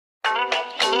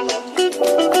I'll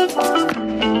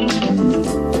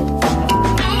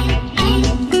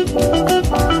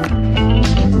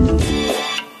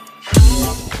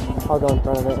go in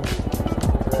front of it.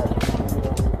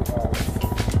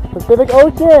 Pacific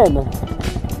Ocean!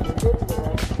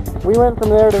 We went from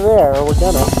there to there, or we're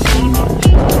gonna.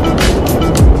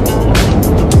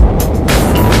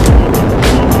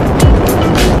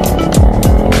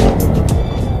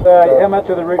 How much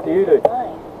of the route do you do?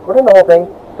 We're doing the whole thing.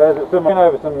 So is it similar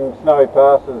over some snowy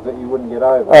passes that you wouldn't get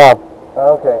over? Oh,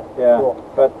 okay. Yeah. Cool.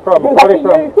 But probably from it's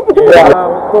called the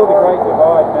Great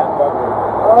Divide Mountain Bike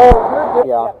Route. Oh,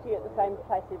 yeah. Up to you at the same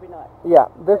place every night. Yeah,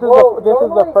 this is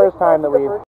the first time that we've.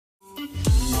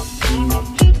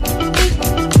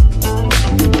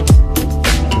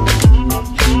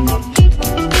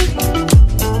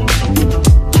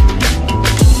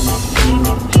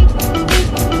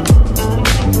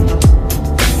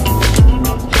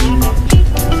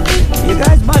 You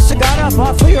guys must have got up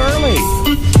awfully early.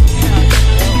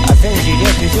 I figured you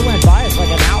did because you went by us like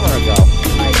an hour ago.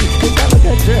 Have a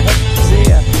good trip. See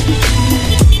ya.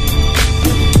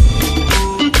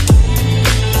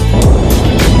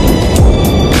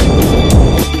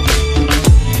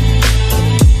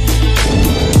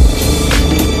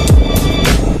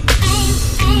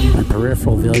 My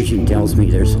peripheral vision tells me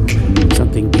there's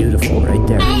something beautiful right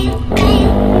there.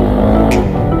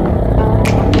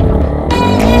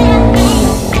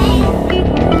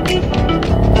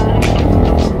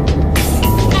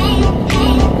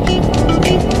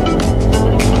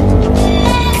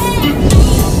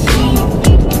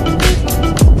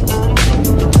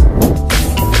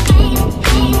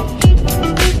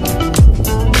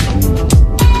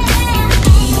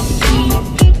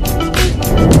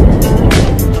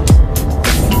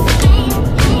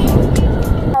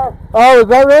 Oh, is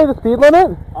that really the speed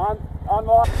limit?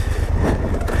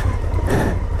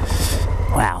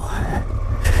 Wow.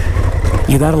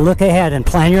 You got to look ahead and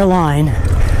plan your line.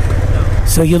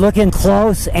 So you look in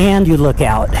close and you look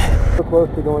out. We're close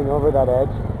to going over that edge.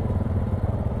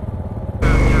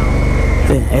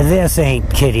 This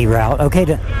ain't kiddie route.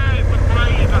 Okay.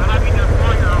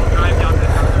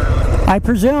 I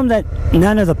presume that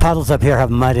none of the puddles up here have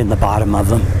mud in the bottom of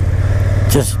them.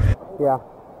 Just. Yeah.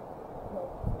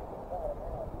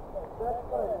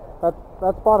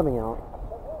 That's bottoming out.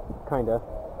 Kinda.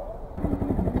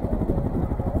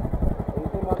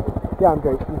 Yeah, I'm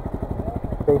great.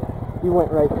 Okay, you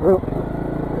went right through.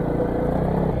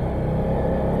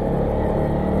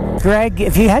 Greg,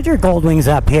 if you had your gold wings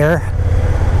up here,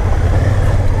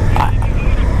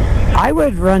 I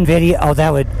would run video. Oh,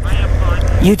 that would.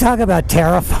 You talk about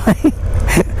terrifying.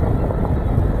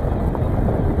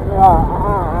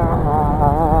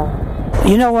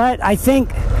 You know what? I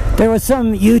think there was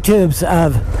some YouTubes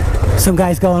of some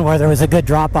guys going where there was a good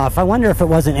drop off. I wonder if it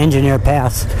wasn't engineered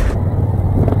past.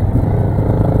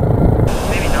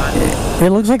 Maybe not.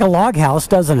 It looks like a log house,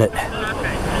 doesn't it?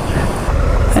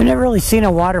 I've never really seen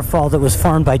a waterfall that was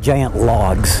formed by giant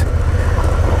logs.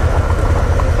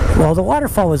 Well, the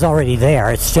waterfall was already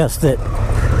there. It's just that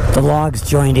the logs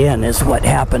joined in is what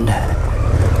happened.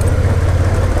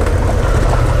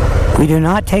 We do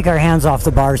not take our hands off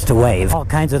the bars to wave. All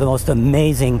kinds of the most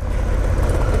amazing.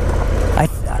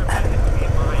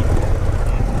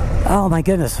 Oh my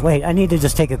goodness, wait, I need to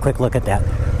just take a quick look at that.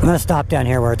 I'm going to stop down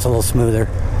here where it's a little smoother.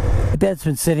 The bed's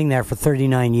been sitting there for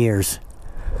 39 years.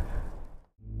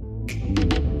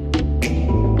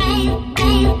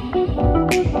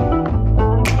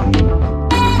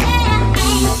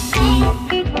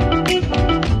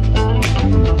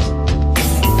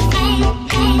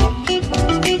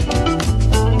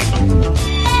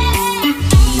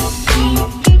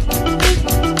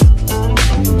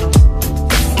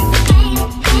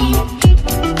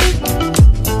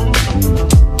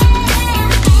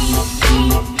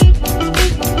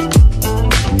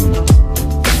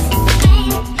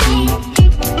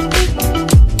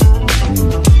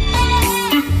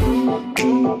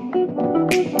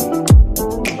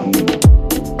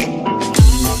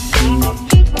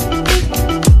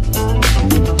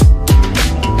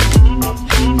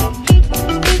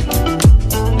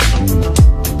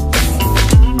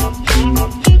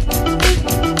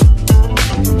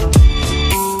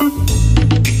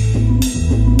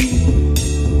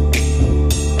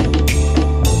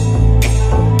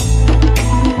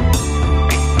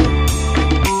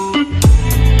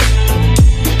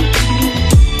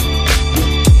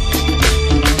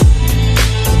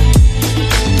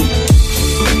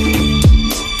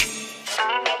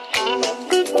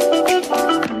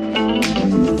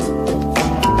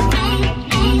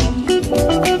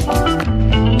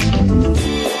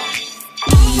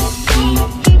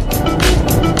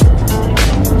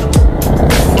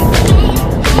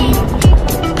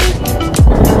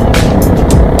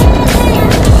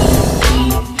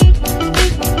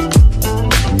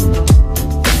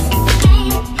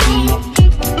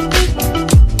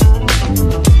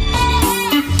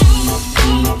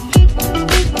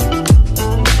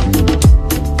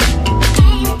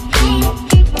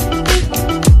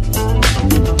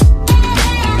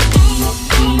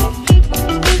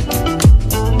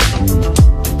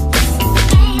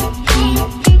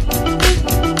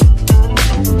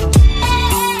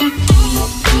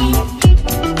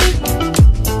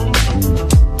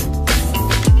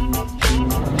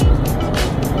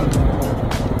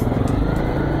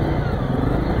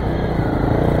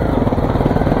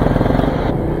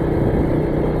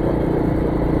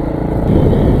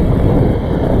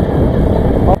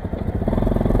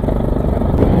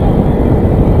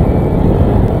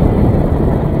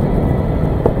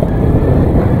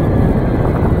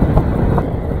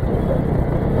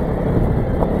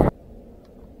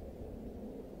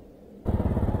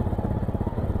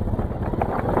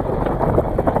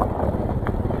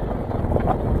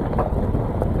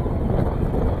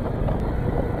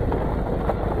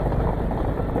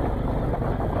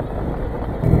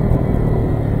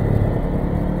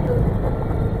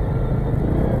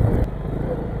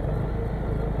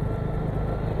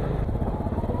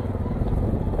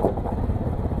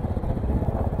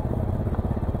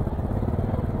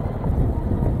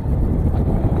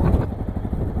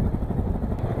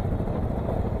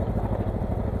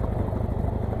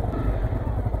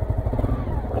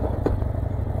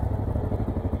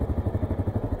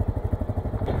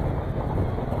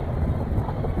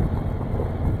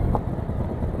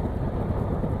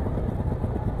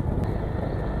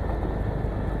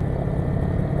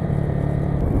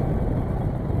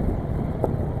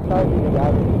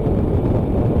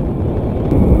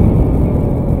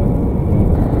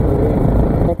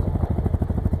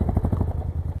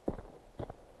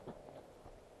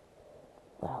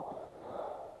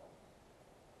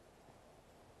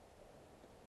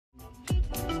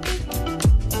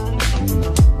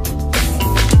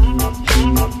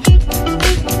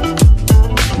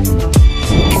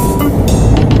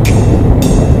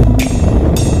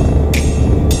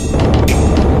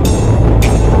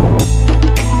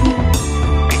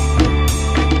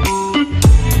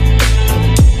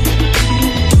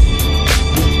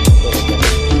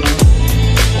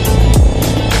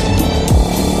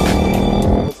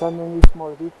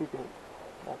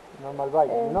 Normal bike,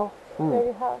 you know?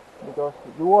 Very hard. Because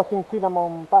you was in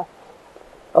Cinnamon Pass.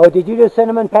 Oh, did you do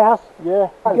Cinnamon Pass? Yeah.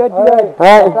 Good, All good.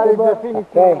 right.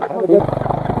 Okay, have a good.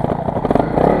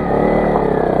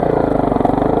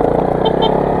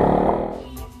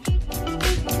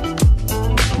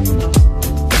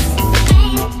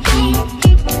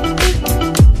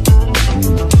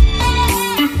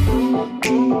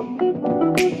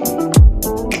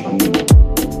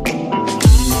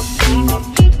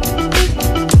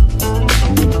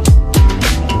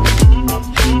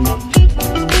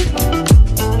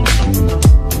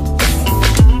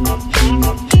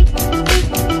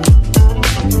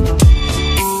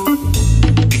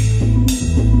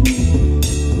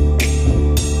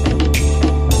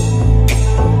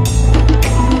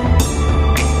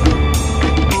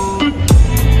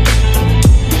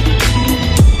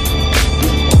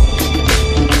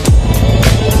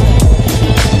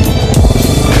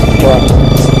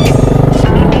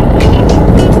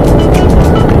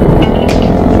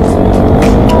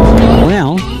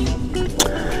 Well,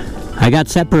 I got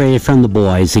separated from the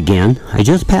boys again. I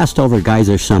just passed over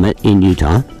Geyser Summit in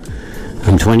Utah.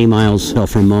 I'm 20 miles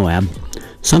from Moab.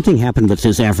 Something happened with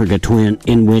this Africa Twin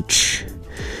in which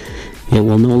it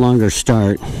will no longer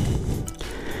start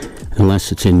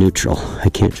unless it's in neutral. I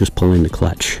can't just pull in the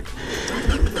clutch.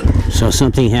 So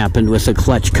something happened with the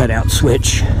clutch cutout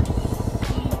switch.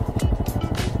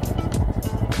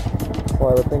 Well,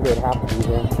 I would think it would have to be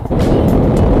there.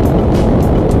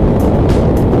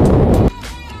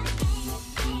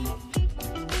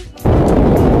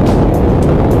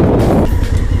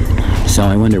 So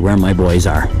I wonder where my boys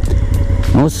are.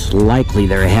 Most likely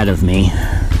they're ahead of me,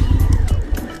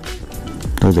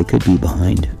 though they could be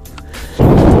behind.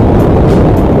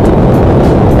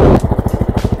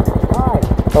 Hi.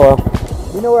 Hello.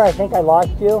 You know where I think I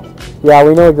lost you? Yeah,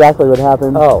 we know exactly what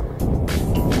happened. Oh.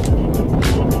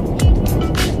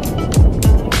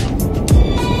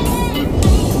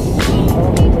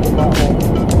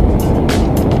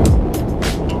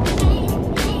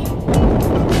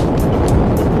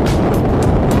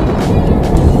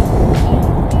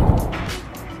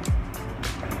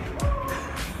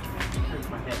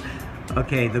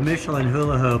 Okay, the Michelin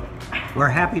hula hoop, we're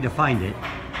happy to find it,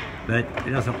 but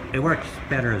it works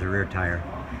better as a rear tire.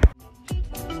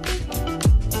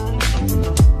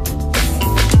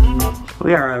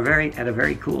 We are at a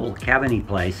very cool cabiny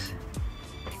place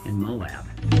in Moab.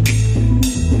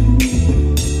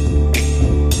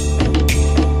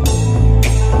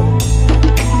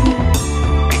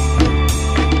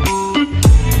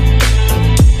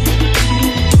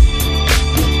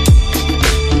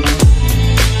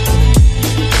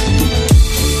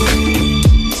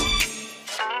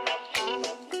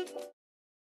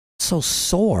 So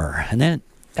sore, and then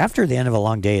after the end of a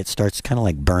long day it starts kind of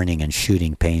like burning and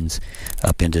shooting pains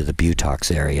up into the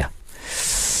buttocks area.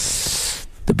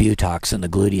 The buttocks and the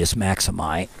gluteus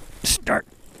maximi start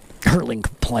hurling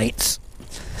complaints.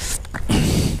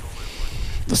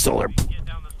 The solar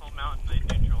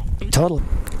totally.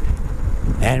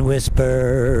 And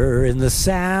whisper in the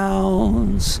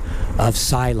sounds of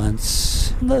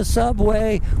silence, the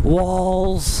subway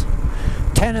walls,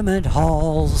 tenement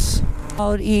halls,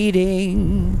 out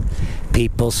eating,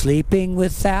 people sleeping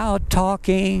without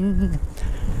talking.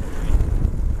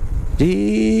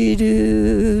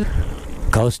 Dee-doo.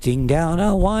 Coasting down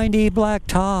a windy black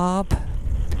top.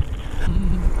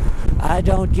 I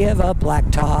don't give a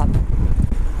black top.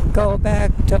 Go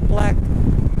back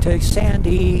to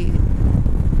sandy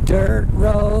dirt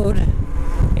road.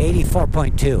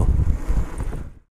 84.2.